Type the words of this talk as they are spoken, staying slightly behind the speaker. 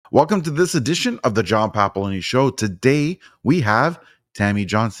Welcome to this edition of the John Papaloni Show. Today we have Tammy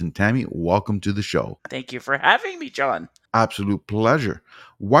Johnston. Tammy, welcome to the show. Thank you for having me, John. Absolute pleasure.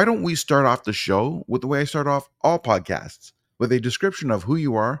 Why don't we start off the show with the way I start off all podcasts, with a description of who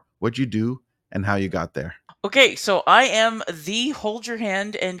you are, what you do, and how you got there? Okay, so I am the hold your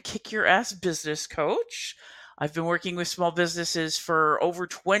hand and kick your ass business coach. I've been working with small businesses for over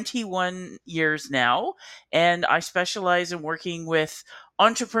 21 years now, and I specialize in working with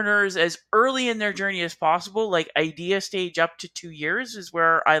entrepreneurs as early in their journey as possible, like idea stage up to 2 years is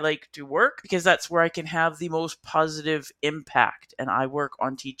where I like to work because that's where I can have the most positive impact. And I work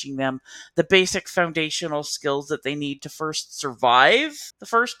on teaching them the basic foundational skills that they need to first survive the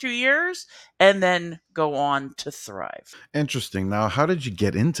first 2 years and then go on to thrive. Interesting. Now, how did you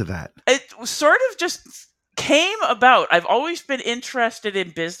get into that? It sort of just came about. I've always been interested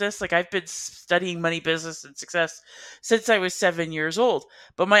in business. Like I've been studying money, business, and success since I was 7 years old.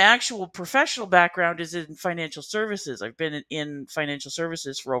 But my actual professional background is in financial services. I've been in financial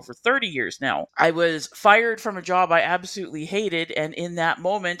services for over 30 years now. I was fired from a job I absolutely hated. And in that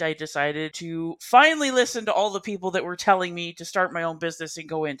moment, I decided to finally listen to all the people that were telling me to start my own business and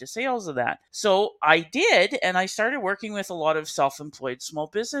go into sales of that. So I did. And I started working with a lot of self employed small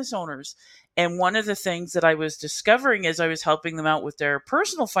business owners. And one of the things that I was discovering as I was helping them out with their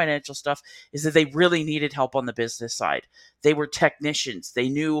personal financial stuff is that they really needed help on the business side. They were technicians. They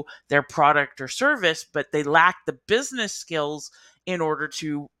knew their product or service, but they lacked the business skills in order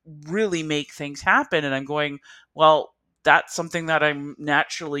to really make things happen. And I'm going, well, that's something that I'm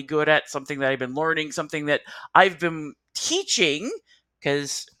naturally good at, something that I've been learning, something that I've been teaching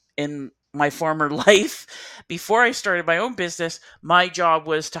because in my former life, before I started my own business, my job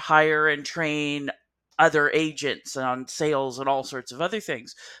was to hire and train other agents on sales and all sorts of other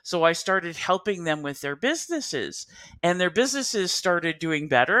things. So I started helping them with their businesses, and their businesses started doing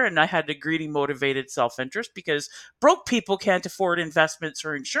better. And I had a greedy, motivated self interest because broke people can't afford investments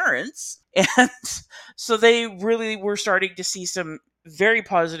or insurance. And so they really were starting to see some very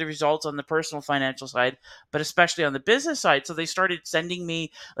positive results on the personal financial side, but especially on the business side. So they started sending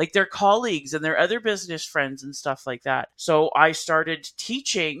me like their colleagues and their other business friends and stuff like that. So I started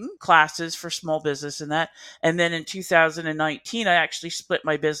teaching classes for small business and that. And then in 2019, I actually split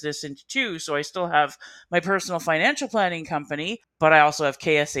my business into two. So I still have my personal financial planning company, but I also have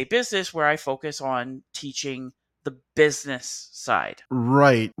KSA Business where I focus on teaching the business side.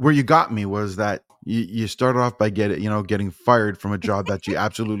 Right. Where you got me was that you started off by getting fired from a job that you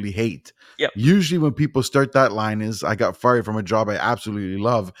absolutely hate. Yep. Usually when people start that line is I got fired from a job I absolutely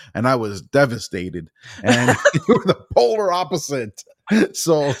love and I was devastated. And you were the polar opposite.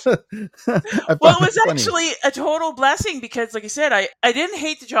 So I Well, found it it was funny. actually a total blessing because, like I said, I didn't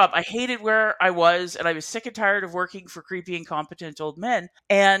hate the job. I hated where I was, and I was sick and tired of working for creepy, incompetent old men.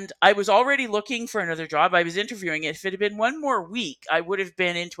 And I was already looking for another job. I was interviewing. If it had been one more week, I would have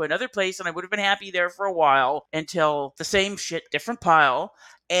been into another place and I would have been happy there for a while until the same shit, different pile.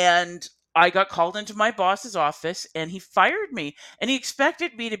 And I got called into my boss's office and he fired me and he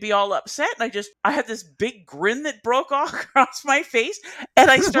expected me to be all upset. And I had this big grin that broke all across my face and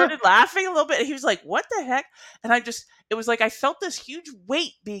I started laughing a little bit. And he was like, "What the heck?" And it was like I felt this huge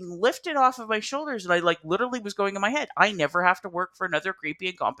weight being lifted off of my shoulders. And I like literally was going in my head, I never have to work for another creepy,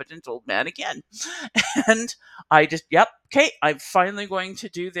 incompetent old man again. And I just, yep, okay, I'm finally going to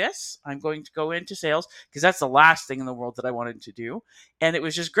do this. I'm going to go into sales because that's the last thing in the world that I wanted to do. And it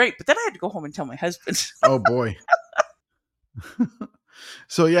was just great. But then I had to go home and tell my husband. Oh boy.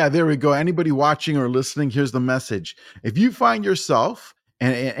 So yeah, there we go. Anybody watching or listening, here's the message. If you find yourself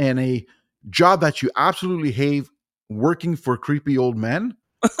in a job that you absolutely hate, working for creepy old men,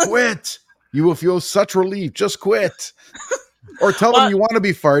 quit. You will feel such relief. Just quit. Or tell them Well, you want to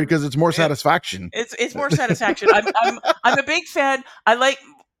be fired because it's more yeah, satisfaction. it's more satisfaction. I'm a big fan. I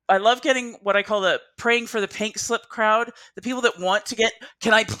love getting what I call the praying for the pink slip crowd. The people that want to get,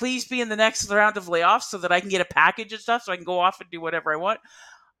 can I please be in the next round of layoffs so that I can get a package and stuff so I can go off and do whatever I want.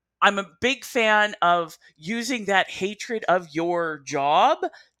 I'm a big fan of using that hatred of your job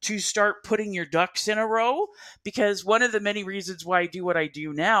to start putting your ducks in a row because one of the many reasons why I do what I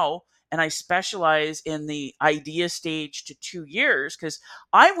do now and I specialize in the idea stage to 2 years because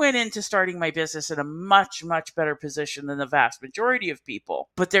I went into starting my business in a much, much better position than the vast majority of people.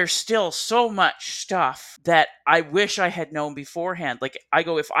 But there's still so much stuff that I wish I had known beforehand. Like I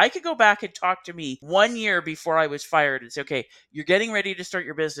go, if I could go back and talk to me 1 year before I was fired and say, okay, you're getting ready to start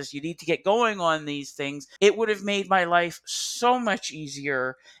your business, you need to get going on these things, it would have made my life so much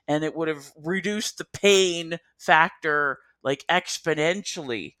easier and it would have reduced the pain factor like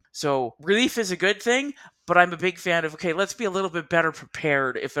exponentially. So relief is a good thing, but I'm a big fan of, okay, let's be a little bit better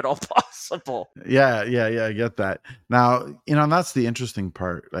prepared if at all possible. Yeah, yeah, yeah, I get that. Now, and that's the interesting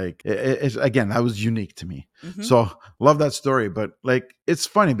part. Like, it's again, that was unique to me. Hmm. So, love that story. But like, it's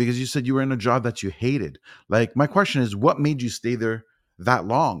funny because you said you were in a job that you hated. Like, my question is, what made you stay there that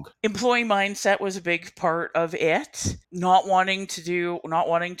long? Employee mindset was a big part of it. Not wanting to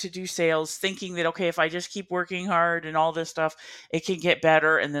do sales, thinking that, okay, if I just keep working hard and all this stuff, it can get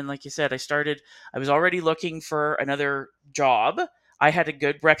better. And then, like you said, I was already looking for another job. I had a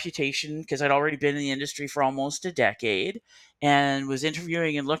good reputation because I'd already been in the industry for almost a decade and was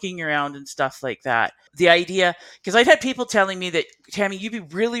interviewing and looking around and stuff like that. The idea, because I'd had people telling me that, Tammy, you'd be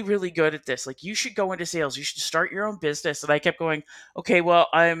really, really good at this. Like, you should go into sales. You should start your own business. And I kept going, okay, well,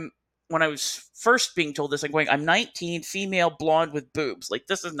 when I was first being told this, I'm going, I'm 19, female, blonde with boobs. Like,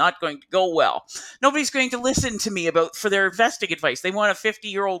 this is not going to go well. Nobody's going to listen to me for their investing advice. They want a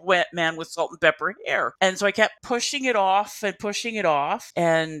 50-year-old wet man with salt and pepper hair. And so I kept pushing it off and pushing it off.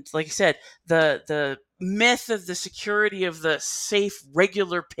 And like I said, the myth of the security of the safe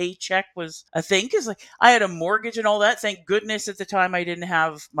regular paycheck was a thing, because like I had a mortgage and all that. Thank goodness at the time I didn't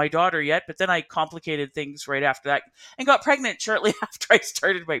have my daughter yet, but then I complicated things right after that and got pregnant shortly after I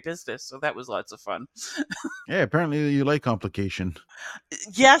started my business. So that was lots of fun. Yeah, apparently you like complication.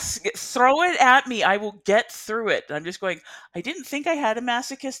 Yes, throw it at me. I will get through it. I'm just going, I didn't think I had a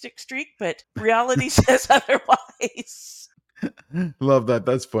masochistic streak, but reality says otherwise. Love that.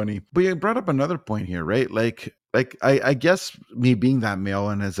 That's funny. But you brought up another point here, right? Like I guess me being that male,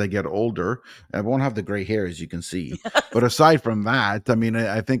 and as I get older, I won't have the gray hair, as you can see. But aside from that, I mean,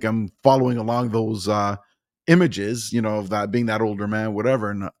 I think I'm following along those images, of that being that older man,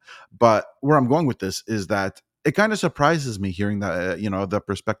 whatever. But where I'm going with this is that it kind of surprises me hearing that, the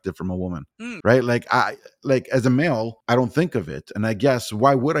perspective from a woman, Mm, right? Like as a male, I don't think of it, and I guess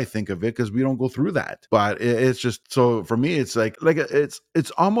why would I think of it? Because we don't go through that. But it's just, so for me, it's like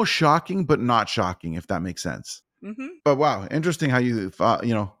it's almost shocking, but not shocking, if that makes sense. hmm. But wow, interesting how you thought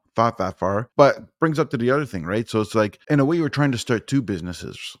that far. But brings up to the other thing, right? So it's like, in a way, you were trying to start two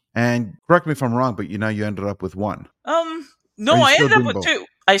businesses. And correct me if I'm wrong, but you ended up with one. Um, Are no, you I still ended up doing with both? two.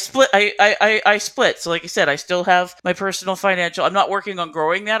 I split. I split. So, like I said, I still have my personal financial. I'm not working on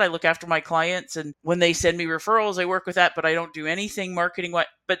growing that. I look after my clients, and when they send me referrals, I work with that. But I don't do anything marketing.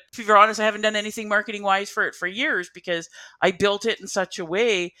 But to be honest, I haven't done anything marketing wise for it for years, because I built it in such a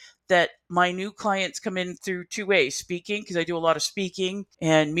way that my new clients come in through two ways: speaking, because I do a lot of speaking,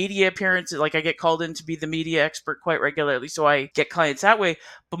 and media appearances. Like, I get called in to be the media expert quite regularly, so I get clients that way.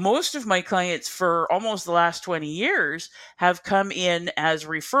 But most of my clients for almost the last 20 years have come in as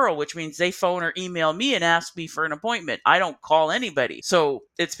referral, which means they phone or email me and ask me for an appointment. I don't call anybody. So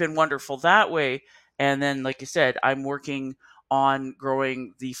it's been wonderful that way. And then, like I said, I'm working on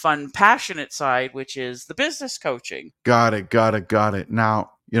growing the fun, passionate side, which is the business coaching. Got it, got it, got it.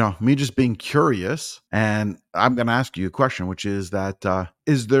 Now, me just being curious, and I'm going to ask you a question, which is that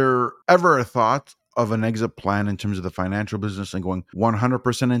is there ever a thought of an exit plan in terms of the financial business and going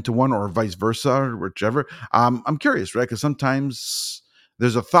 100% into one, or vice versa, or whichever? I'm curious, right? Because sometimes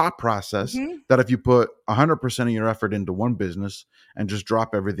there's a thought process Mhm. that if you put 100% of your effort into one business and just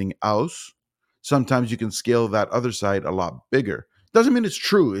drop everything else, sometimes you can scale that other side a lot bigger. Doesn't mean it's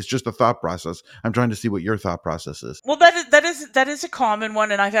true. It's just a thought process. I'm trying to see what your thought process is. Well, that is a common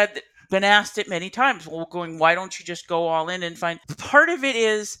one, and I've had been asked it many times. Well, going, why don't you just go all in and find? Part of it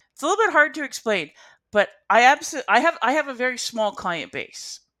is it's a little bit hard to explain, but I have a very small client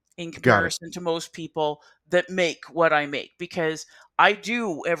base in Got it. comparison to most people that make what I make, because I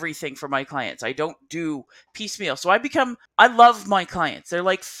do everything for my clients. I don't do piecemeal. So I love my clients. They're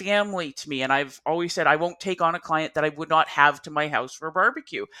like family to me. And I've always said I won't take on a client that I would not have to my house for a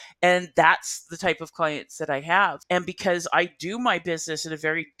barbecue. And that's the type of clients that I have. And because I do my business in a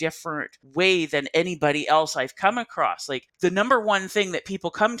very different way than anybody else I've come across, like, the number one thing that people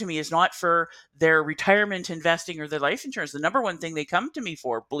come to me is not for their retirement investing or their life insurance. The number one thing they come to me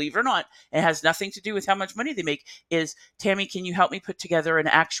for, believe it or not, it has nothing to do with how much money they make, is, Tammy, can you help me put together an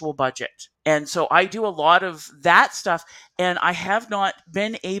actual budget? And so I do a lot of that stuff, and I have not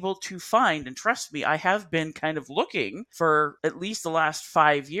been able to find, and trust me, I have been kind of looking for at least the last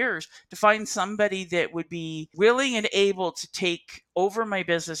 5 years to find somebody that would be willing and able to take over my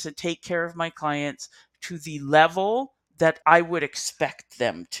business and take care of my clients to the level that I would expect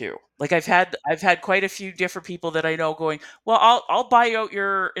them to. Like, I've had quite a few different people that I know going, well, I'll buy out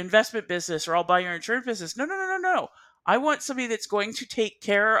your investment business, or I'll buy your insurance business. No, no, no, no, no. I want somebody that's going to take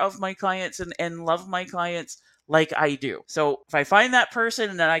care of my clients and love my clients like I do. So if I find that person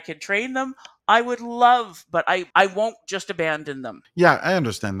and then I can train them, I would love, but I won't just abandon them. Yeah, I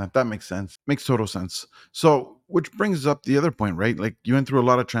understand that. That makes sense. Makes total sense. So, which brings up the other point, right? Like you went through a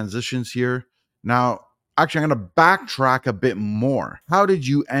lot of transitions here. Now, actually, I'm going to backtrack a bit more. How did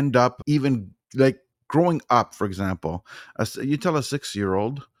you end up even like growing up, for example? You tell a 6 year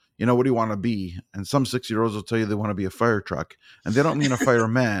old, what do you want to be? And some 6 year olds will tell you they want to be a fire truck. And they don't mean a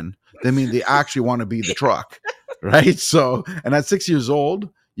fireman, they mean they actually want to be the truck, right? So, and at 6 years old,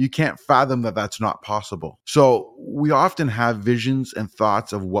 you can't fathom that that's not possible. So we often have visions and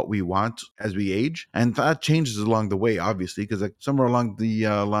thoughts of what we want as we age, and that changes along the way, obviously, because like somewhere along the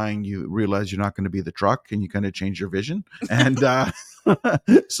line, you realize you're not going to be the truck, and you kind of change your vision. And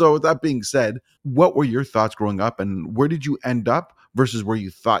so, with that being said, what were your thoughts growing up, and where did you end up versus where you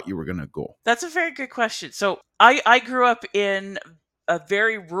thought you were going to go? That's a very good question. So I grew up in a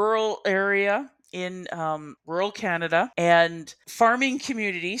very rural area in rural Canada and farming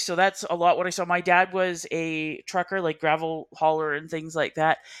community. So that's a lot what I saw. My dad was a trucker, like gravel hauler and things like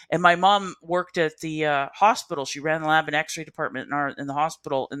that. And my mom worked at the hospital. She ran the lab and X-ray department in the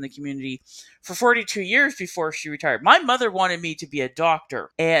hospital in the community for 42 years before she retired. My mother wanted me to be a doctor,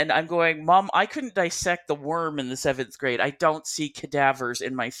 and I'm going, Mom, I couldn't dissect the worm in the 7th grade. I don't see cadavers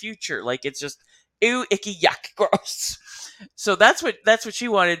in my future. Like it's just ew, icky, yuck, gross. So that's what she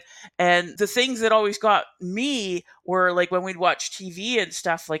wanted. And the things that always got me were like when we'd watch TV and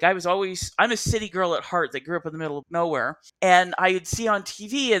stuff. Like I'm a city girl at heart that grew up in the middle of nowhere, and I'd see on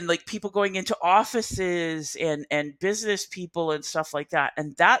TV and like people going into offices and business people and stuff like that.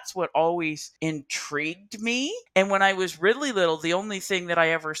 And that's what always intrigued me. And when I was really little, the only thing that I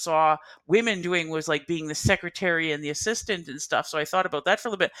ever saw women doing was like being the secretary and the assistant and stuff. So I thought about that for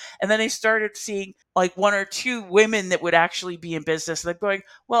a little bit. And then I started seeing like one or two women that would actually be in business. And I'm going,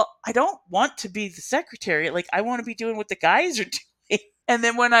 well, I don't want to be the secretary. Like, I want to be doing what the guys are doing. And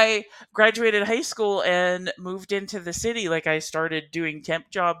then when I graduated high school and moved into the city, like I started doing temp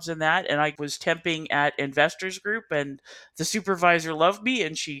jobs and that. And I was temping at Investors Group, and the supervisor loved me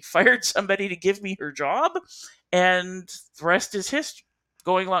and she fired somebody to give me her job. And the rest is history.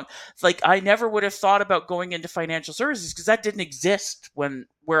 Going along, like I never would have thought about going into financial services because that didn't exist when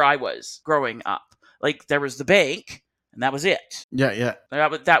where I was growing up. Like there was the bank, and that was it. Yeah, yeah.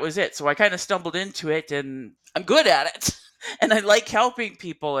 That was it. So I kind of stumbled into it, and I'm good at it, and I like helping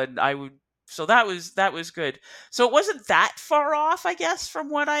people, and I would. So that was good. So it wasn't that far off, I guess, from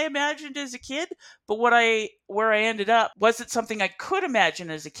what I imagined as a kid. But where I ended up wasn't something I could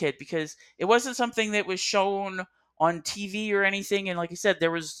imagine as a kid because it wasn't something that was shown on TV or anything. And like I said,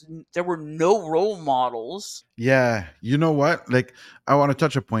 there were no role models. Yeah, you know what? Like, I want to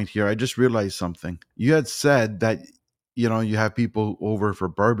touch a point here. I just realized something. You had said that you have people over for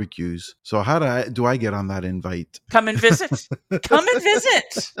barbecues. So how do I get on that invite? Come and visit. Come and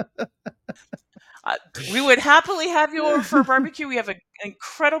visit. Uh, we would happily have you over for a barbecue. We have an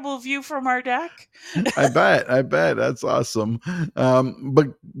incredible view from our deck. I bet that's awesome. But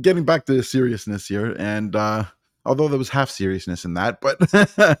getting back to the seriousness here, and although there was half seriousness in that, but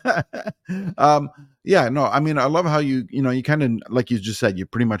um, yeah, no, I mean, I love how you kind of, like you just said, you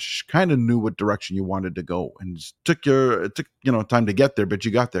pretty much kind of knew what direction you wanted to go, and just it took time to get there, but you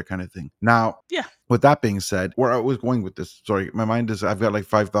got there, kind of thing. Now, Yeah. with that being said, where I was going with this, sorry, my mind is, I've got like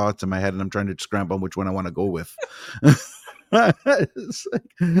five thoughts in my head, and I'm trying to scramble which one I want to go with. It's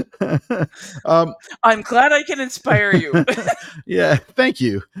um, I'm glad I can inspire you. yeah, thank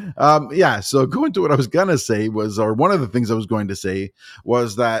you. Yeah, so going to what I was gonna say was, or one of the things I was going to say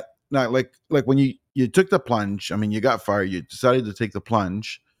was that, now, like when you took the plunge. I mean, you got fired. You decided to take the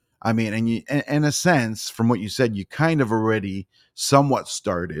plunge. I mean, and in a sense, from what you said, you kind of already somewhat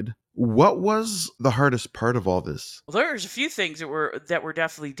started. What was the hardest part of all this? Well, there's a few things that were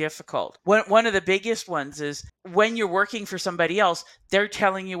definitely difficult. One of the biggest ones is when you're working for somebody else, they're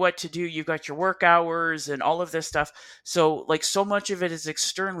telling you what to do. You've got your work hours and all of this stuff. So like so much of it is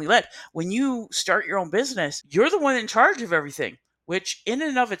externally led. When you start your own business, you're the one in charge of everything, which in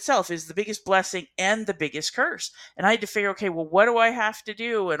and of itself is the biggest blessing and the biggest curse. And I had to figure, okay, well, what do I have to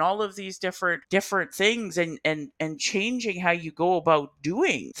do? And all of these different things, and changing how you go about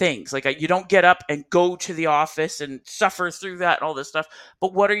doing things. Like you don't get up and go to the office and suffer through that and all this stuff.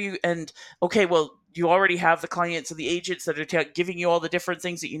 But what are you? And okay, well, you already have the clients and the agents that are giving you all the different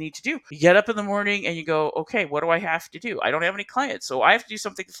things that you need to do. You get up in the morning and you go, okay, what do I have to do? I don't have any clients, so I have to do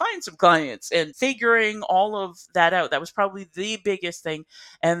something to find some clients, and figuring all of that out. That was probably the biggest thing.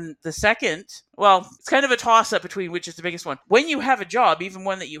 And the second, well, it's kind of a toss up between which is the biggest one. When you have a job, even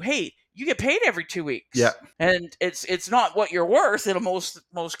one that you hate, you get paid every 2 Yeah. weeks. And it's not what you're worth in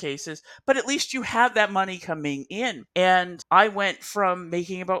most cases, but at least you have that money coming in. And I went from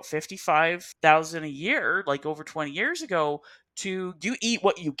making about 55,000 a year like over 20 years ago to you eat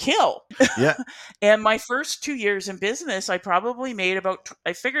what you kill. Yeah. And my first 2 years in business, I probably made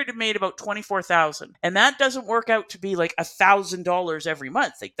I figured it made about 24,000. And that doesn't work out to be like $1,000 every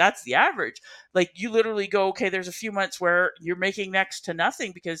month. Like that's the average. Like you literally go, okay, there's a few months where you're making next to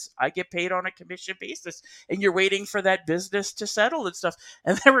nothing because I get paid on a commission basis and you're waiting for that business to settle and stuff.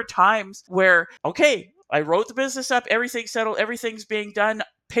 And there were times where, okay, I wrote the business up, everything's settled, everything's being done,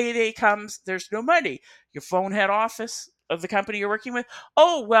 payday comes, there's no money. Your phone head office of the company you're working with,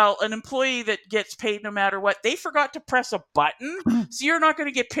 oh, well, an employee that gets paid no matter what, they forgot to press a button. So you're not going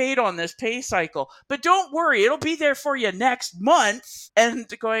to get paid on this pay cycle. But don't worry, it'll be there for you next month. And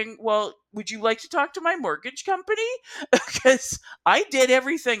going, well, would you like to talk to my mortgage company? Because I did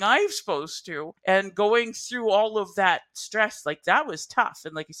everything I was supposed to. And going through all of that stress, like that was tough.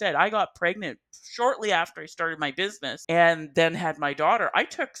 And like you said, I got pregnant shortly after I started my business and then had my daughter. I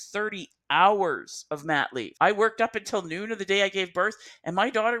took 30 hours of mat leave. I worked up until noon of the day I gave birth, and my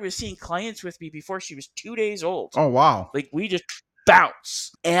daughter was seeing clients with me before she was 2 days old. Oh, wow. Like we just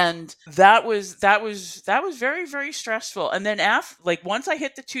bounce. And that was very, very stressful. And then after, like once I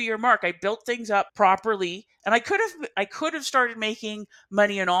hit the 2 year mark, I built things up properly. And I could have started making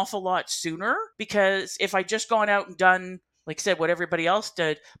money an awful lot sooner, because if I just gone out and done, like I said, what everybody else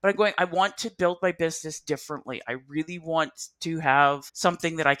did. But I want to build my business differently. I really want to have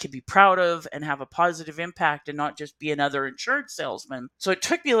something that I can be proud of and have a positive impact and not just be another insurance salesman. So it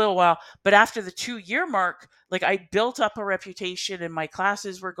took me a little while, but after the 2 year mark, like I built up a reputation and my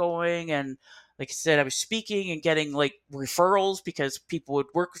classes were going, and like I said, I was speaking and getting like referrals because people would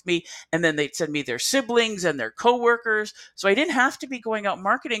work with me and then they'd send me their siblings and their coworkers. So I didn't have to be going out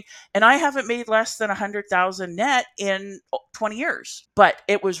marketing, and I haven't made less than 100,000 net in 20 years. But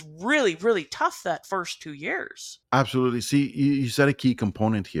it was really, really tough that first 2 years. Absolutely. See, you said a key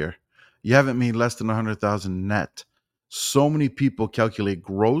component here. You haven't made less than 100,000 net. So many people calculate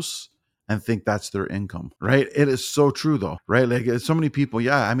gross and think that's their income, right? It is so true though, right? Like so many people,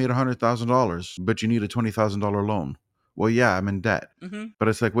 yeah, I made $100,000, but you need a $20,000 loan. Well, yeah, I'm in debt. Hmm. But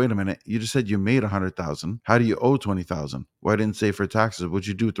it's like, wait a minute, you just said you made 100,000. How do you owe 20,000? Well, I didn't say for taxes. What'd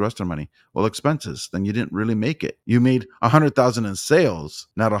you do with the rest of the money? Well, expenses. Then you didn't really make it. You made 100,000 in sales,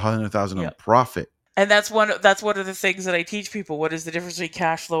 not 100,000 in Yeah. profit. And that's one of the things that I teach people. What is the difference between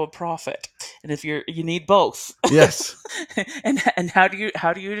cash flow and profit? And if you need both. Yes. And how do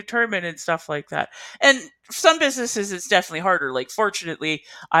you determine and stuff like that. And some businesses it's definitely harder. Like fortunately,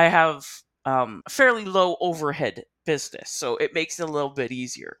 I have a fairly low overhead business, so it makes it a little bit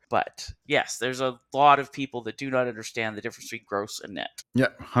easier. But yes, there's a lot of people that do not understand the difference between gross and net. Yeah,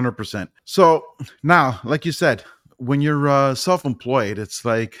 100%. So now, like you said, when you're self-employed, it's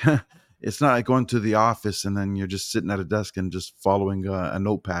like it's not like going to the office and then you're just sitting at a desk and just following a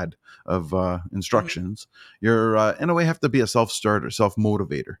notepad of Mhm. instructions. You're in a way have to be a self-starter,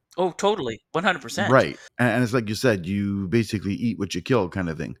 self-motivator. Oh, totally, 100%. Right. And it's like you said, you basically eat what you kill kind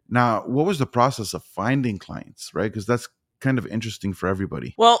of thing. Now, what was the process of finding clients, right? Because that's kind of interesting for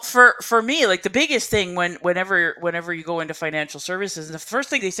everybody. Well, for me, like the biggest thing whenever you go into financial services, the first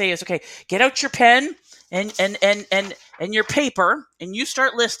thing they say is, okay, get out your pen and your paper, and you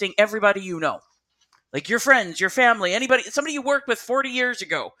start listing everybody you know. Like your friends, your family, anybody, somebody you worked with 40 years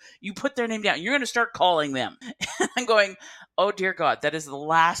ago, you put their name down. You're going to start calling them. I'm going, oh dear God, that is the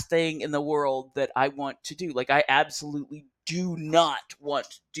last thing in the world that I want to do. Like, I absolutely do not want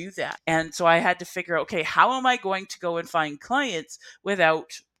to do that. And so I had to figure out, okay, how am I going to go and find clients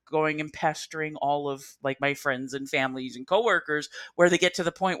without going and pestering all of like my friends and families and coworkers, where they get to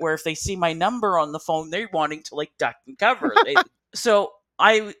the point where if they see my number on the phone, they're wanting to like duck and cover. So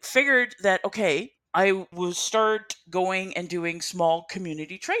I figured that, okay, I would start going and doing small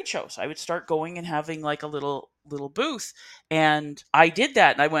community trade shows. I would start going and having like a little booth. And I did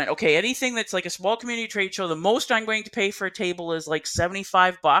that. And I went, okay, anything that's like a small community trade show, the most I'm going to pay for a table is like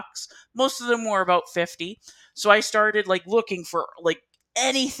 $75. Most of them were about 50. So I started like looking for like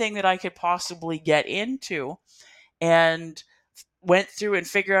anything that I could possibly get into, and went through and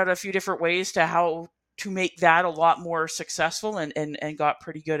figured out a few different ways to how to make that a lot more successful, and got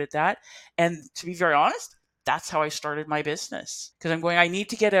pretty good at that. And to be very honest, that's how I started my business, because I'm going, I need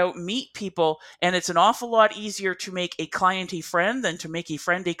to get out, meet people, and it's an awful lot easier to make a client a friend than to make a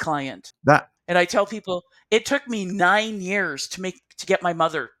friend a client. That And I tell people it took me 9 years to get my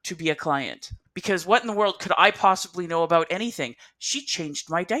mother to be a client, because what in the world could I possibly know about anything? She changed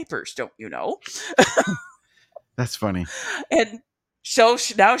my diapers, don't you know? that's funny. And So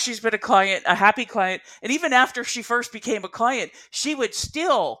now she's been a client, a happy client. And even after she first became a client, she would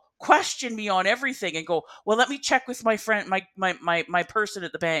still question me on everything and go, well, let me check with my friend, my person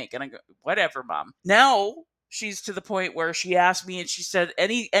at the bank. And I go, whatever, mom. Now she's to the point where she asked me and she said,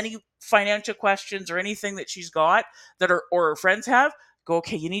 any financial questions or anything that she's got that are, or her friends have, go,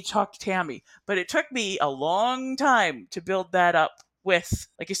 okay, you need to talk to Tammy. But it took me a long time to build that up with,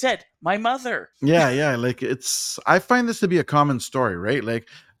 like I said, my mother. Yeah, yeah. Like it's, I find this to be a common story, right? Like,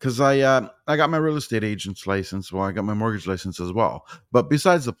 because I got my real estate agent's license. Well, I got my mortgage license as well. But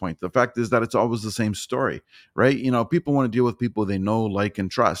besides the point, the fact is that it's always the same story, right? You know, people want to deal with people they know, like, and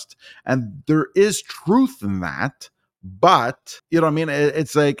trust, and there is truth in that. But you know, what I mean,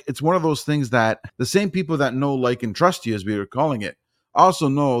 it's like it's one of those things that the same people that know, like, and trust you, as we were calling it, also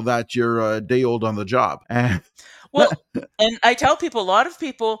know that you're a day old on the job. And Well, and I tell people, a lot of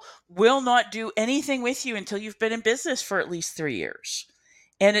people will not do anything with you until you've been in business for at least 3 years.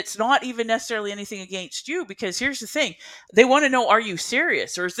 And it's not even necessarily anything against you, because here's the thing, they want to know, are you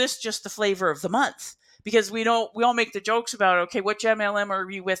serious, or is this just the flavor of the month? Because we know we all make the jokes about, okay, which MLM are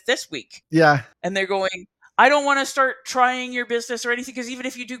you with this week? yeah, And they're going, I don't want to start trying your business or anything, because even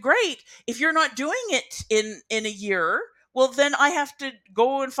if you do great, if you're not doing it in a year, well, then I have to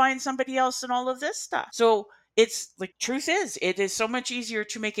go and find somebody else and all of this stuff. So it's like, truth is, it is so much easier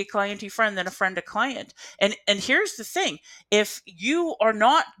to make a client a friend than a friend a client. And here's the thing, if you are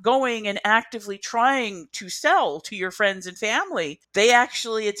not going and actively trying to sell to your friends and family, they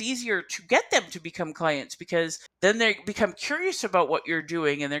actually, it's easier to get them to become clients, because then they become curious about what you're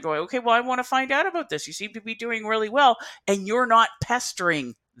doing and they're going, okay, well, I want to find out about this. You seem to be doing really well, and you're not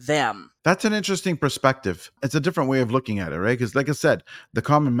pestering them. that's an interesting perspective. It's a different way of looking at it, right? Because, like I said, the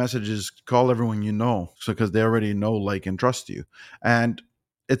common message is call everyone you know, so because they already know, like, and trust you. And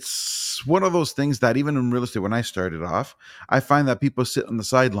it's one of those things that even in real estate, when I started off, I find that people sit on the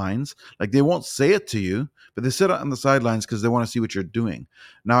sidelines, like they won't say it to you, but they sit on the sidelines because they want to see what you're doing.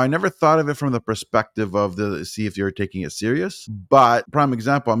 Now, I never thought of it from the perspective of the see if you're taking it serious. But prime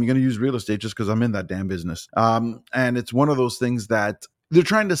example, I'm going to use real estate just because I'm in that damn business. And it's one of those things that they're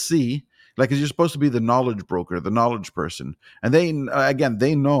trying to see, like, 'cause you're supposed to be the knowledge broker, the knowledge person, and they again,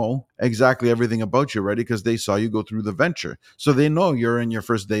 they know exactly everything about you already because they saw you go through the venture, so they know you're in your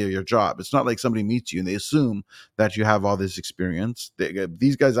first day of your job. It's not like somebody meets you and they assume that you have all this experience.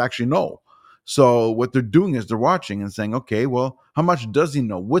 These guys actually know. So what they're doing is they're watching and saying, okay, well, how much does he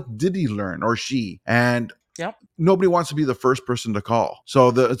know? What did he learn, or she? And Yep. nobody wants to be the first person to call. So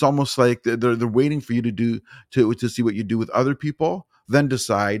it's almost like they're waiting for you to do to see what you do with other people, then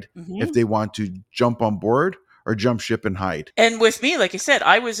decide if Mhm. they want to jump on board or jump ship and hide. And with me, like I said,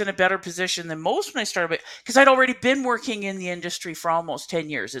 I was in a better position than most when I started, because I'd already been working in the industry for almost 10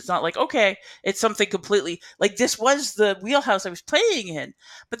 years. It's not like, okay, it's something completely, like, this was the wheelhouse I was playing in.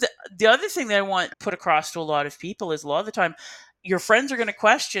 But the other thing that I want to put across to a lot of people is, a lot of the time, your friends are going to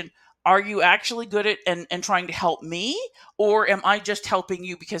question, are you actually good at and trying to help me? Or am I just helping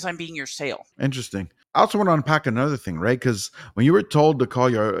you because I'm being your sale? Interesting. I also want to unpack another thing, right? Because when you were told to call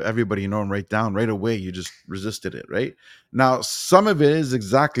your everybody you know and write down right away, you just resisted it, right? Now, some of it is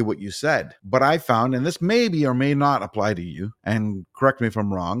exactly what you said, but I found, and this may be or may not apply to you, and correct me if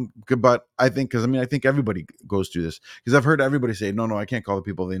I'm wrong, but I think, because I mean, I think everybody goes through this, because I've heard everybody say, no, no, I can't call the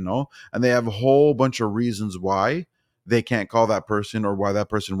people they know. And they have a whole bunch of reasons why they can't call that person or why that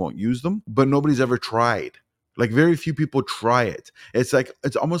person won't use them, but nobody's ever tried. Like, very few people try it. It's like,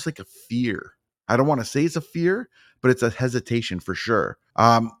 it's almost like a fear. I don't want to say it's a fear, but it's a hesitation for sure.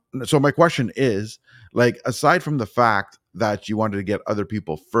 So my question is, like, aside from the fact that you wanted to get other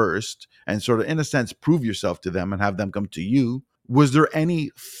people first and sort of, in a sense, prove yourself to them and have them come to you, was there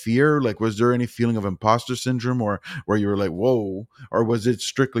any fear? Like, was there any feeling of imposter syndrome, or where you were like, whoa, or was it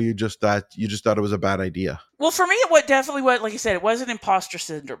strictly just that you just thought it was a bad idea? Well, for me, it definitely was, like I said, it wasn't imposter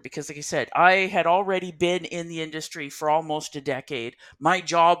syndrome, because, like I said, I had already been in the industry for almost a decade. My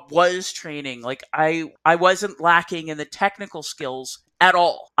job was training. Like, I wasn't lacking in the technical skills at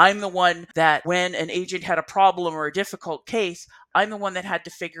all. I'm the one that, when an agent had a problem or a difficult case, I'm the one that had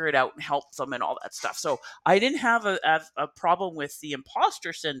to figure it out and help them and all that stuff. So I didn't have a problem with the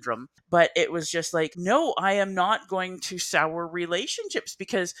imposter syndrome, but it was just like, no, I am not going to sour relationships,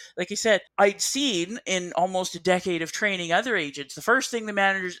 because, like I said, I'd seen in almost a decade of training other agents, the first thing the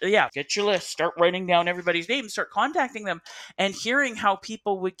managers, yeah, get your list, start writing down everybody's name, start contacting them, and hearing how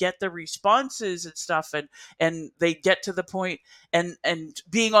people would get the responses and stuff, and they get to the point, and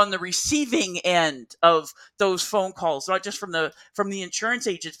being on the receiving end of those phone calls, not just from from the insurance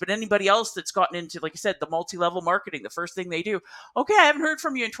agents, but anybody else that's gotten into, like I said, the multi-level marketing, the first thing they do, okay, I haven't heard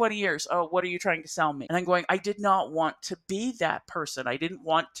from you in 20 years. Oh, what are you trying to sell me? And I'm going, I did not want to be that person. I didn't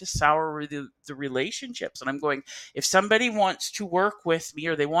want to sour the relationships. And I'm going, if somebody wants to work with me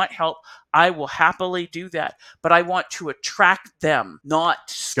or they want help, I will happily do that. But I want to attract them, not Got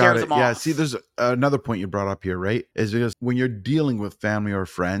scare it. them Yeah. See, off. there's another point you brought up here, right? Is because when you're dealing with family or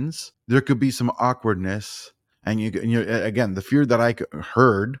friends, there could be some awkwardness. And again, the fear that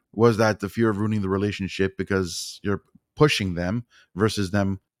heard was that the fear of ruining the relationship because you're pushing them versus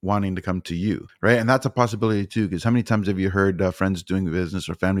them wanting to come to you, right? And that's a possibility too. Because how many times have you heard friends doing business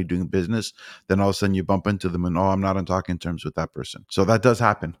or family doing business, then all of a sudden you bump into them and I'm not on talking terms with that person. So that does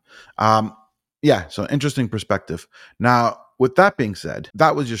happen. Um, yeah. So interesting perspective. Now, with that being said,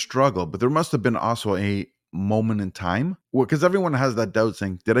 that was your struggle, but there must have been also a moment in time because everyone has that doubt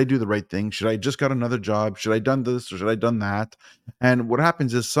saying, did I do the right thing? Should I just got another job? Should I done this or should I done that? And what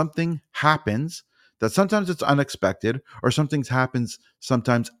happens is something happens that sometimes it's unexpected or something happens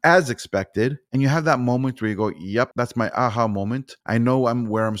sometimes as expected. And you have that moment where you go, yep, that's my aha moment. I know I'm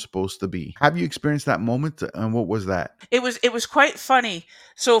where I'm supposed to be. Have you experienced that moment? And what was that? It was quite funny.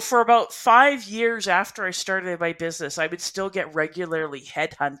 So for about 5 years after I started my business, I would still get regularly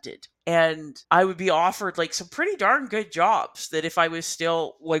headhunted. And I would be offered like some pretty darn good jobs that if I was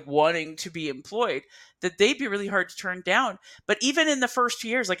still like wanting to be employed, that they'd be really hard to turn down. But even in the first 2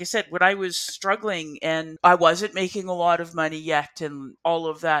 years, like I said, when I was struggling and I wasn't making a lot of money yet and all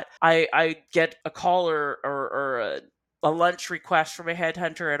of that, I get a call or a lunch request from a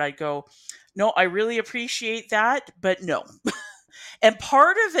headhunter and I'd go, no, I really appreciate that, but no. And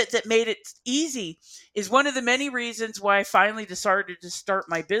part of it that made it easy is one of the many reasons why I finally decided to start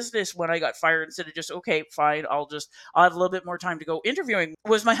my business when I got fired instead of just, okay, fine, I'll have a little bit more time to go interviewing.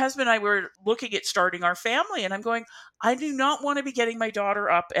 Was my husband and I were looking at starting our family, and I'm going, I do not want to be getting my daughter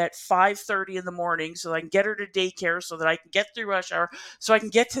up at 5:30 in the morning so that I can get her to daycare, so that I can get through rush hour, so I can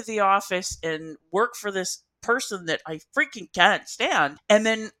get to the office and work for this person that I freaking can't stand, and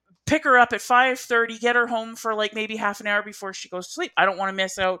then pick her up at 5:30, get her home for like maybe half an hour before she goes to sleep. I don't want to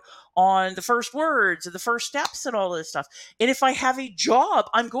miss out on the first words and the first steps and all this stuff. And if I have a job,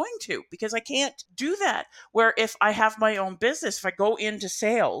 I'm going to, because I can't do that. Where if I have my own business, if I go into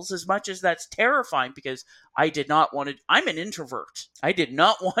sales, as much as that's terrifying, because I did not want to, I'm an introvert. I did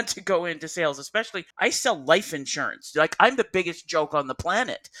not want to go into sales, especially I sell life insurance. Like I'm the biggest joke on the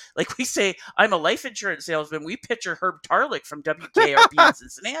planet. Like we say, I'm a life insurance salesman. We picture Herb Tarlick from WKRP in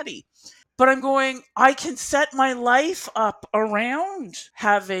Cincinnati. But I'm going, I can set my life up around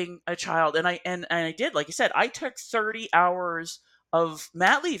having a child. And I did, like I said, I took 30 hours of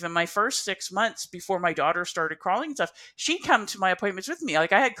mat leave in my first 6 months before my daughter started crawling and stuff. She'd come to my appointments with me.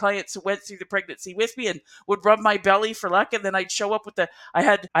 Like I had clients who went through the pregnancy with me and would rub my belly for luck, and then I'd show up with I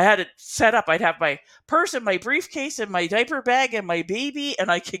had it set up. I'd have my purse and my briefcase and my diaper bag and my baby,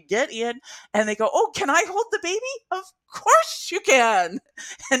 and I could get in and they go, oh, can I hold the baby? Of course you can.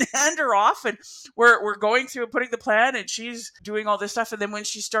 And hand her off, and we're going through and putting the plan, and she's doing all this stuff. And then when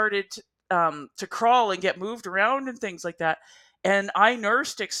she started to crawl and get moved around and things like that, and I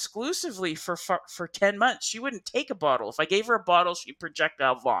nursed exclusively for 10 months. She wouldn't take a bottle. If I gave her a bottle, she'd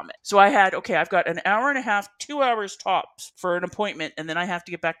projectile vomit. So I had, okay, I've got an hour and a half, 2 hours tops for an appointment, and then I have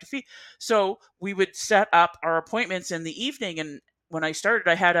to get back to feed. So we would set up our appointments in the evening. And when I started,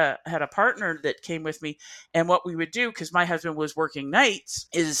 I had a partner that came with me, and what we would do, because my husband was working nights,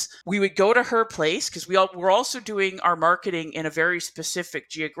 is we would go to her place, because we're also doing our marketing in a very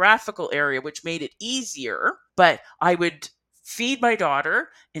specific geographical area, which made it easier. But I would feed my daughter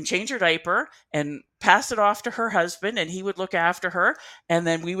and change her diaper and pass it off to her husband, and he would look after her. And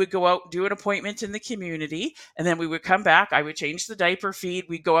then we would go out and do an appointment in the community, and then we would come back. I would change the diaper, feed,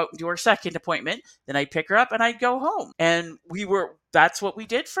 we'd go out and do our second appointment, then I'd pick her up and I'd go home. And that's what we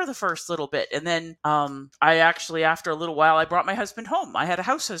did for the first little bit. And then I actually, after a little while, I brought my husband home. I had a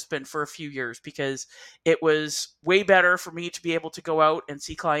house husband for a few years because it was way better for me to be able to go out and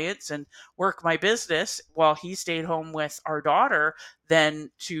see clients and work my business while he stayed home with our daughter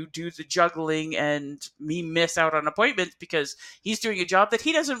than to do the juggling and me miss out on appointments because he's doing a job that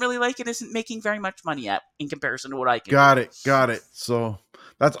he doesn't really like and isn't making very much money at in comparison to what I can do. Got it. Got it. So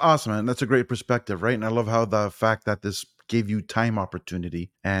that's awesome, man. That's a great perspective, right? And I love how the fact that this gave you time opportunity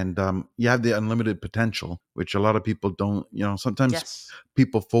and you have the unlimited potential, which a lot of people don't, sometimes Yes.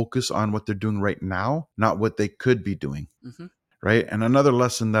 people focus on what they're doing right now, not what they could be doing. Hmm. Right. And another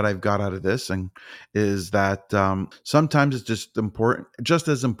lesson that I've got out of this and is that sometimes it's just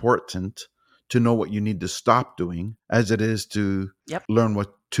as important to know what you need to stop doing as it is to Yep. learn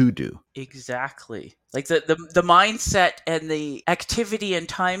what to do. Exactly. Like the mindset and the activity and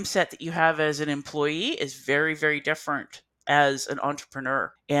time set that you have as an employee is very, very different as an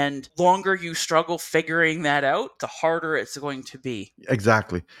entrepreneur. And longer you struggle figuring that out, the harder it's going to be.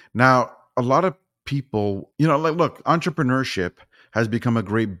 Exactly. Now, a lot of people, like, look, entrepreneurship has become a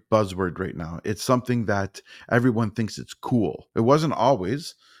great buzzword right now. It's something that everyone thinks it's cool. It wasn't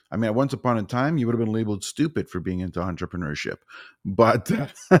always. I mean, once upon a time, you would have been labeled stupid for being into entrepreneurship. But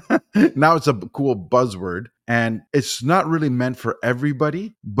now it's a cool buzzword. And it's not really meant for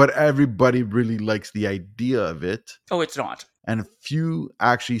everybody, but everybody really likes the idea of it. Oh, it's not. And few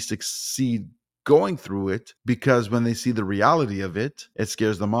actually succeed going through it, because when they see the reality of it, it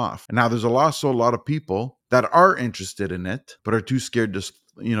scares them off. And now there's also a lot of people that are interested in it but are too scared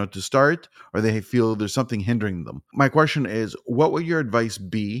to start, or they feel there's something hindering them. My question is, what would your advice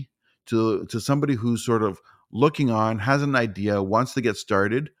be to somebody who's sort of looking on, has an idea, wants to get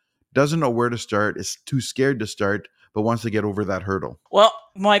started, doesn't know where to start, is too scared to start, but wants to get over that hurdle? Well,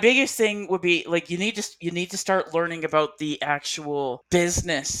 my biggest thing would be like you need to start learning about the actual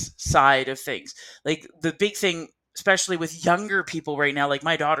business side of things. Like the big thing, especially with younger people right now, like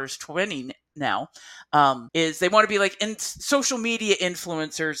my daughter's 20 now, is they want to be like in social media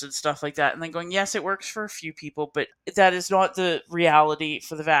influencers and stuff like that. And then going, yes, it works for a few people, but that is not the reality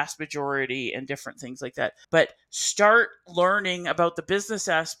for the vast majority and different things like that. But start learning about the business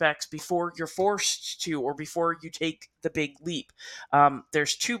aspects before you're forced to, or before you take the big leap.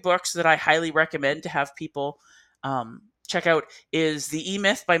 There's two books that I highly recommend to have people check out. Is The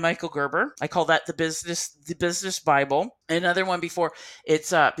E-Myth by Michael Gerber. I call that the business Bible. Another one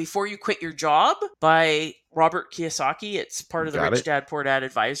it's Before You Quit Your Job by Robert Kiyosaki. It's part of the Got Rich it. Dad Poor Dad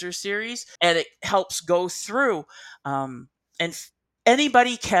Advisor series, and it helps go through and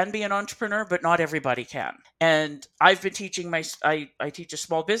anybody can be an entrepreneur, but not everybody can. And I've been teaching I teach a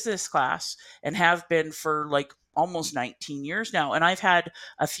small business class and have been for like almost 19 years now. And I've had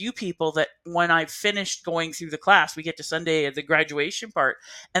a few people that when I've finished going through the class, we get to Sunday at the graduation part,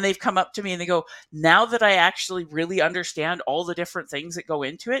 and they've come up to me and they go, now that I actually really understand all the different things that go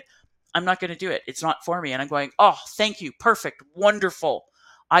into it, I'm not going to do it. It's not for me. And I'm going, oh, thank you. Perfect. Wonderful.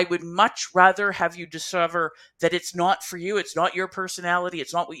 I would much rather have you discover that it's not for you. It's not your personality.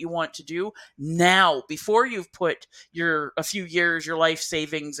 It's not what you want to do now, before you've put a few years, your life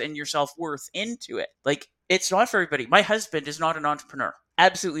savings and your self-worth into it. Like, it's not for everybody. My husband is not an entrepreneur.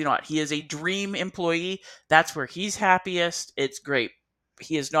 Absolutely not. He is a dream employee. That's where he's happiest. It's great.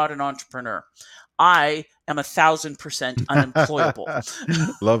 He is not an entrepreneur. I am 1,000% unemployable.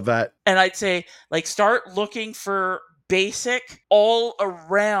 Love that. And I'd say, like, start looking for basic all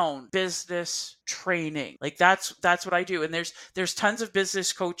around business training. Like that's what I do. And there's tons of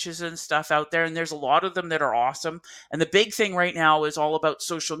business coaches and stuff out there, and there's a lot of them that are awesome. And the big thing right now is all about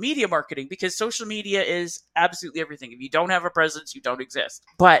social media marketing, because social media is absolutely everything. If you don't have a presence, you don't exist.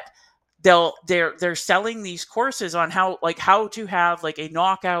 But they're selling these courses on how to have like a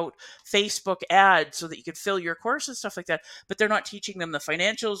knockout Facebook ad so that you could fill your course and stuff like that. But they're not teaching them the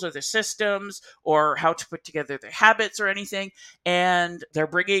financials or the systems or how to put together their habits or anything. And they're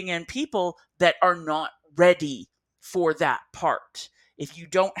bringing in people that are not ready for that part. If you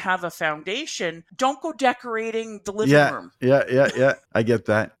don't have a foundation, don't go decorating the living Yeah, room. yeah. I get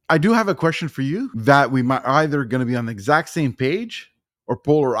that. I do have a question for you that we might either going to be on the exact same page or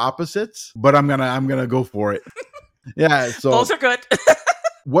polar opposites, but I'm gonna go for it. Yeah. So, Both are good.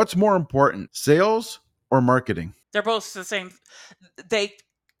 what's more important, sales or marketing? They're both the same. They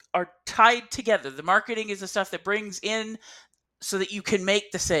are tied together. The marketing is the stuff that brings in so that you can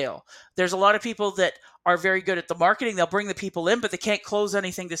make the sale. There's a lot of people that are very good at the marketing. They'll bring the people in, but they can't close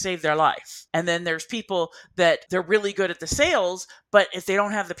anything to save their life. And then there's people that they're really good at the sales, but if they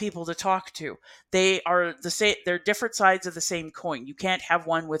don't have the people to talk to, they're different sides of the same coin. You can't have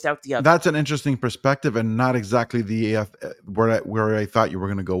one without the other. That's an interesting perspective, and not exactly the where I thought you were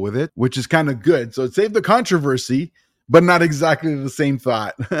going to go with it, which is kind of good. So it saved the controversy, but not exactly the same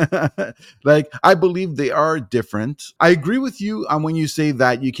thought. Like, I believe they are different. I agree with you on when you say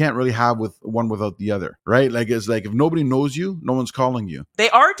that you can't really have with one without the other, right? Like, it's like if nobody knows you, no one's calling you. They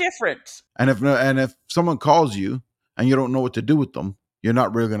are different. And if someone calls you and you don't know what to do with them, you're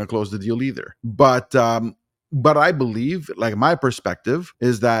not really going to close the deal either. But I believe, like, my perspective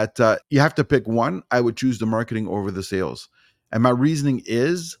is that you have to pick one. I would choose the marketing over the sales. And my reasoning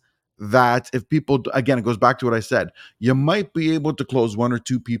is that if people, again, it goes back to what I said, you might be able to close one or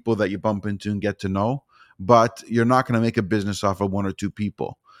two people that you bump into and get to know, but you're not going to make a business off of one or two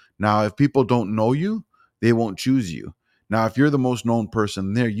people. Now, if people don't know you, they won't choose you. Now, if you're the most known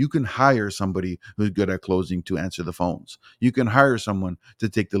person there, you can hire somebody who's good at closing to answer the phones. You can hire someone to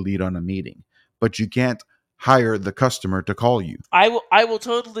take the lead on a meeting, but you can't hire the customer to call you. I will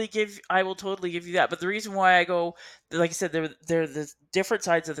totally give you that. But the reason why I go, like I said, they're the different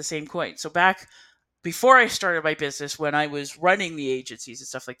sides of the same coin. So back before I started my business, when I was running the agencies and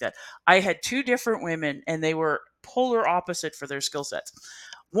stuff like that, I had two different women, and they were polar opposite for their skill sets.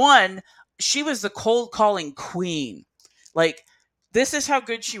 One, she was the cold calling queen. Like, this is how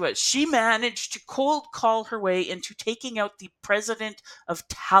good she was. She managed to cold call her way into taking out the president of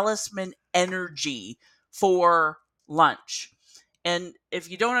Talisman Energy for lunch. And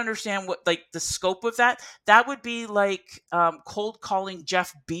if you don't understand what, like, the scope of that, that would be like cold calling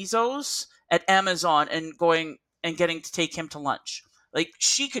Jeff Bezos at Amazon and going and getting to take him to lunch. Like,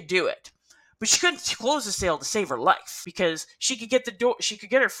 she could do it, but she couldn't close the sale to save her life because she could get the door, she could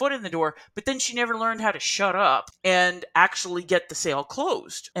get her foot in the door, but then she never learned how to shut up and actually get the sale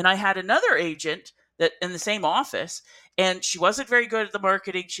closed. And I had another agent that in the same office, and she wasn't very good at the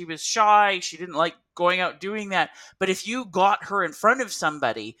marketing. She was shy. She didn't like going out doing that. But if you got her in front of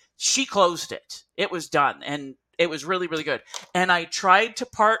somebody, she closed it. It was done. And it was really, really good. And I tried to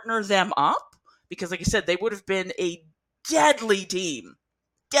partner them up because, like I said, they would have been a deadly team.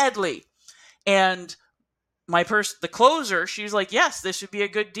 Deadly. And the closer, she was like, yes, this would be a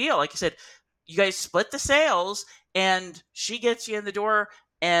good deal. Like I said, you guys split the sales and she gets you in the door,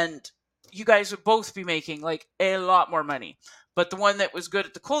 and you guys would both be making like a lot more money. But the one that was good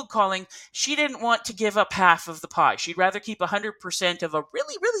at the cold calling, she didn't want to give up half of the pie. She'd rather keep 100% of a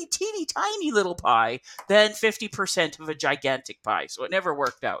really, really teeny tiny little pie than 50% of a gigantic pie. So it never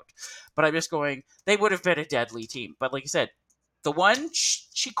worked out. But I'm just going, they would have been a deadly team. But like I said, the one,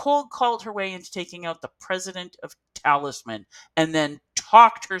 she cold called her way into taking out the president of Talisman and then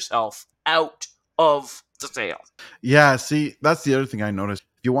talked herself out of the sale. Yeah, see, that's the other thing I noticed.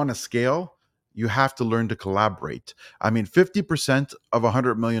 If you want to scale, you have to learn to collaborate. I mean, 50% of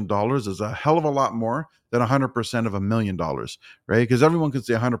 $100 million is a hell of a lot more than 100% of $1 million, right? Because everyone can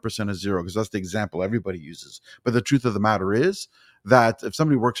say 100% is zero, because that's the example everybody uses. But the truth of the matter is that if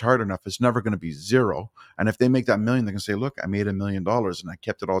somebody works hard enough, it's never going to be zero. And if they make that million, they can say, look, I made $1 million and I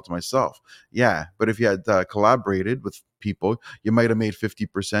kept it all to myself. Yeah, but if you had collaborated with people, you might have made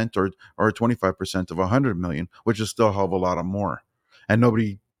 50% or 25% of 100 million, which is still a hell of a lot of more. And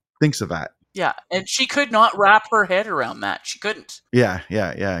nobody thinks of that. Yeah, and she could not wrap her head around that. She couldn't. Yeah,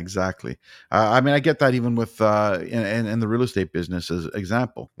 exactly. I mean, I get that even with in the real estate business as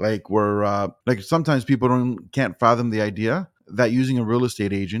example. Like we're like sometimes people can't fathom the idea that using a real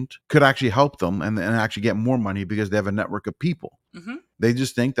estate agent could actually help them and actually get more money because they have a network of people. Hmm. They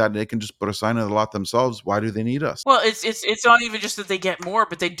just think that they can just put a sign on the lot themselves. Why do they need us? Well, it's not even just that they get more,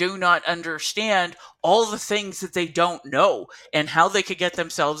 but they do not understand all the things that they don't know and how they could get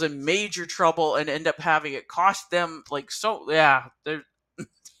themselves in major trouble and end up having it cost them like so. Yeah,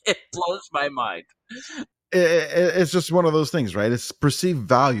 it blows my mind. It's just one of those things, right? It's perceived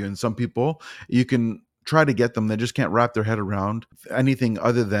value, and some people you can try to get them, they just can't wrap their head around anything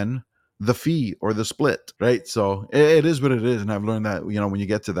other than the fee or the split, right? So it is what it is, and I've learned that when you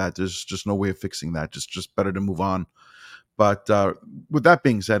get to that, there's just no way of fixing that. Just better to move on. But with that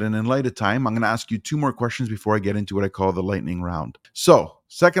being said, and in light of time, I'm going to ask you two more questions before I get into what I call the lightning round. So,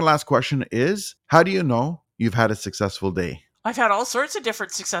 second last question is: how do you know you've had a successful day? I've had all sorts of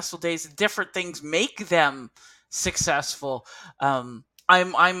different successful days. Different things make them successful.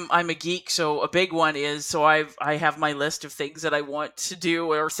 I'm a geek, so a big one is I have my list of things that I want to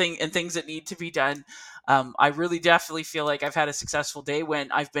do or things that need to be done. I really definitely feel like I've had a successful day when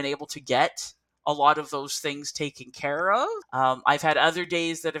I've been able to get a lot of those things taken care of. I've had other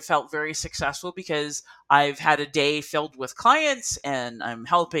days that have felt very successful because I've had a day filled with clients and I'm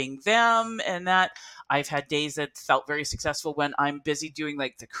helping them and that. I've had days that felt very successful when I'm busy doing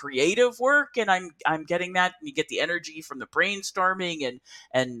like the creative work and I'm getting that, and you get the energy from the brainstorming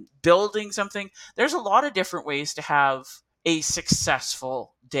and building something. There's a lot of different ways to have a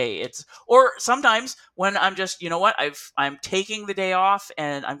successful day. It's or sometimes when I'm just, you know what, I'm taking the day off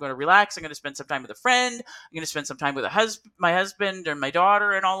and I'm going to relax. I'm going to spend some time with a friend. I'm going to spend some time with my husband or my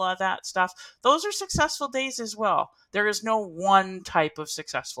daughter and all of that stuff. Those are successful days as well. There is no one type of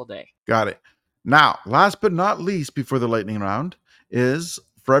successful day. Got it. Now, last but not least, before the lightning round, is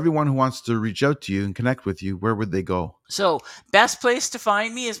for everyone who wants to reach out to you and connect with you, where would they go? So, best place to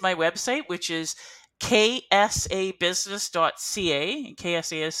find me is my website, which is ksabusiness.ca. And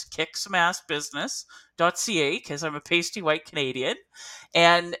KSA is kick some ass business.ca because I'm a pasty white Canadian.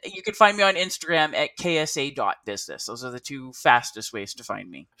 And you can find me on Instagram at ksa.business. Those are the two fastest ways to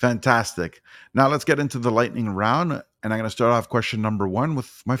find me. Fantastic. Now let's get into the lightning round. And I'm going to start off question number 1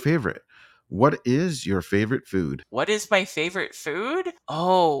 with my favorite. What is your favorite food? What is my favorite food?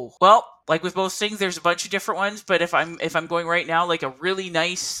 Oh, well, like with most things, there's a bunch of different ones. But if I'm going right now, like a really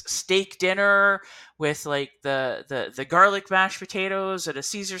nice steak dinner with like the garlic mashed potatoes and a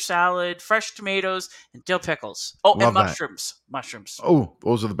Caesar salad, fresh tomatoes and dill pickles. Oh, and Love that. mushrooms. Mushrooms. Oh,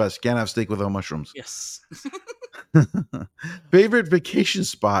 those are the best. Can't have steak without mushrooms. Yes. Favorite vacation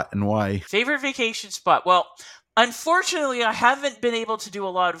spot and why? Favorite vacation spot? Well, unfortunately, I haven't been able to do a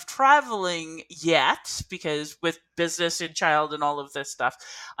lot of traveling yet because with business and child and all of this stuff,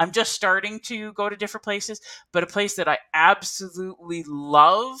 I'm just starting to go to different places. But a place that I absolutely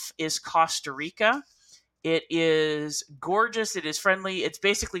love is Costa Rica. It is gorgeous. It is friendly. It's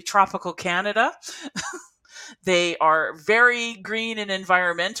basically tropical Canada. They are very green and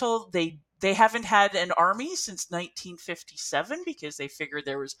environmental. They haven't had an army since 1957 because they figured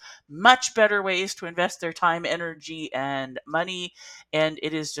there was much better ways to invest their time, energy, and money. And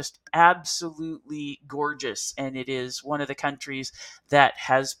it is just absolutely gorgeous. And it is one of the countries that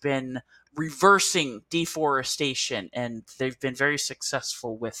has been reversing deforestation, and they've been very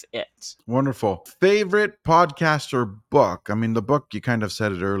successful with it. Wonderful. Favorite podcast or book? I mean, the book, you kind of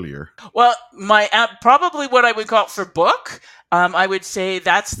said it earlier. Well, my probably what I would call for book, I would say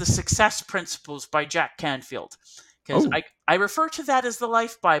that's the Success Principles by Jack Canfield, because Oh, I refer to that as the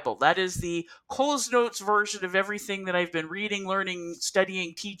Life Bible. That is the Coles Notes version of everything that I've been reading, learning,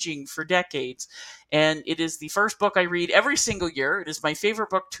 studying, teaching for decades, and it is the first book I read every single year. It is my favorite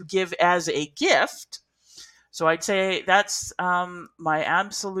book to give as a gift. So I'd say that's my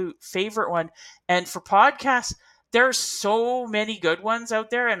absolute favorite one. And for podcasts, there's so many good ones out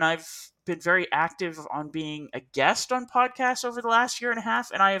there, and I've been very active on being a guest on podcasts over the last year and a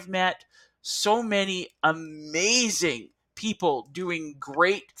half, and I have met so many amazing people doing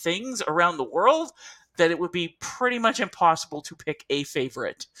great things around the world that it would be pretty much impossible to pick a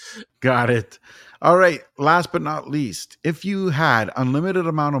favorite. got it. All right. Last but not least, if you had unlimited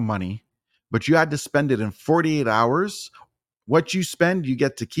amount of money, but you had to spend it in 48 hours, what you spend, you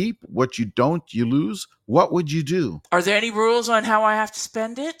get to keep. What you don't, you lose. What would you do? Are there any rules on how I have to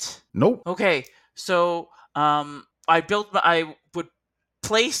spend it? Nope. Okay, so I would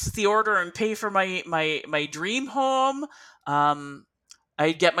place the order and pay for my dream home. Um,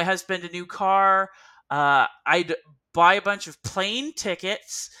 I'd get my husband a new car. I'd buy a bunch of plane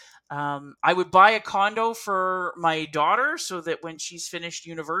tickets. I would buy a condo for my daughter so that when she's finished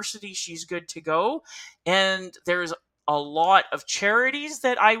university, she's good to go. And there's a lot of charities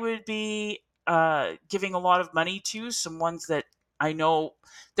that I would be giving a lot of money to. Some ones that I know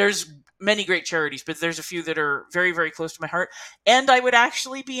there's many great charities, but there's a few that are very, very close to my heart. And I would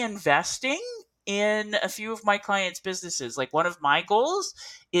actually be investing in a few of my clients' businesses. Like one of my goals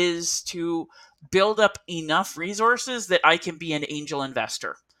is to build up enough resources that I can be an angel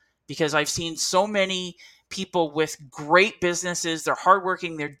investor because I've seen so many people with great businesses. They're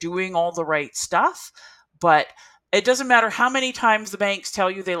hardworking, they're doing all the right stuff, but it doesn't matter how many times the banks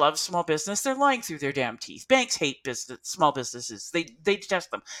tell you they love small business, they're lying through their damn teeth. Banks hate small businesses. They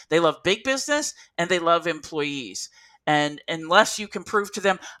detest them. They love big business and they love employees. And unless you can prove to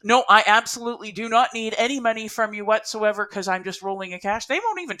them, no, I absolutely do not need any money from you whatsoever because I'm just rolling in cash, they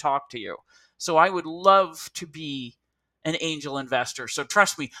won't even talk to you. So I would love to be an angel investor. So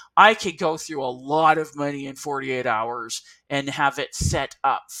trust me, I could go through a lot of money in 48 hours and have it set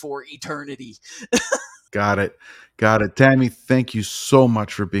up for eternity. Got it. Got it. Tammy, thank you so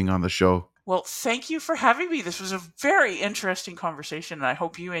much for being on the show. Well, thank you for having me. This was a very interesting conversation, and I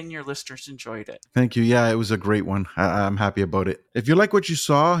hope you and your listeners enjoyed it. Thank you. Yeah, it was a great one. I'm happy about it. If you like what you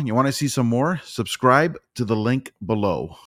saw and you want to see some more, subscribe to the link below.